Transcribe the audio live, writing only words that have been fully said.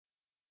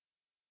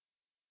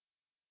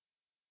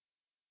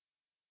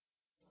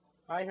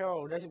Hi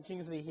ho, this is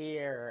Kingsley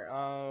here,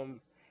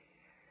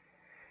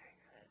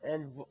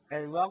 and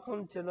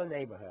welcome to the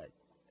neighborhood.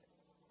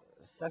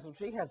 Sesame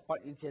Street has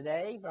brought you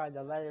today by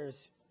the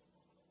letters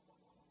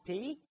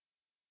P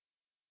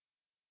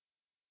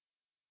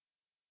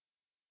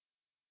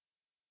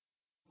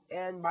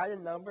and by the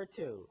number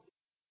 2.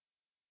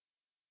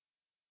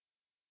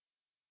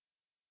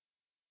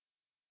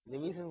 The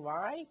reason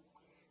why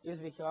is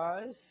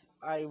because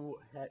I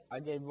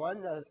did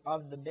one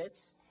of the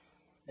bits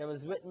that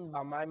was written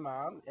by my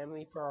mom,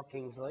 Emily Pearl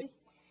Kingsley,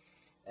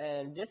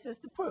 and this is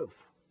the proof.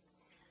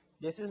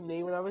 This is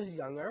me when I was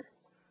younger,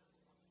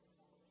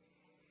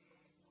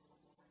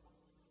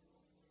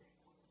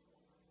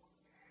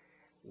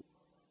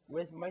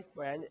 with my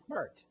friend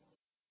Burt.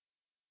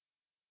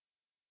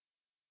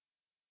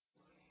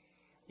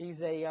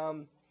 He's a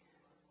um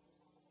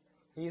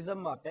he's a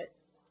Muppet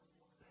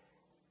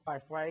by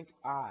Frank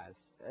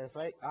Oz, and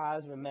Frank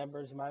Oz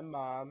remembers my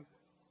mom,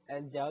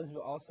 and Does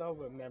also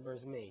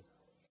remembers me.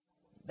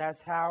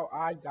 That's how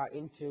I got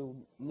into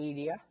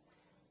media,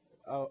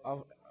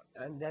 of,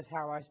 and that's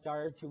how I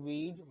started to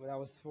read when I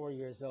was 4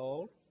 years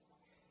old.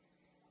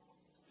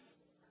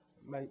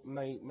 My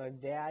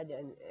dad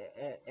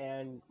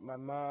and my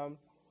mom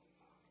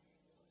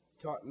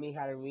taught me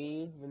how to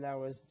read when I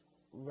was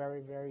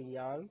very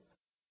young.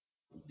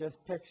 This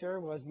picture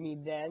was me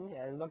then,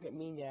 and look at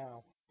me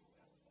now.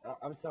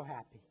 I'm so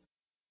happy.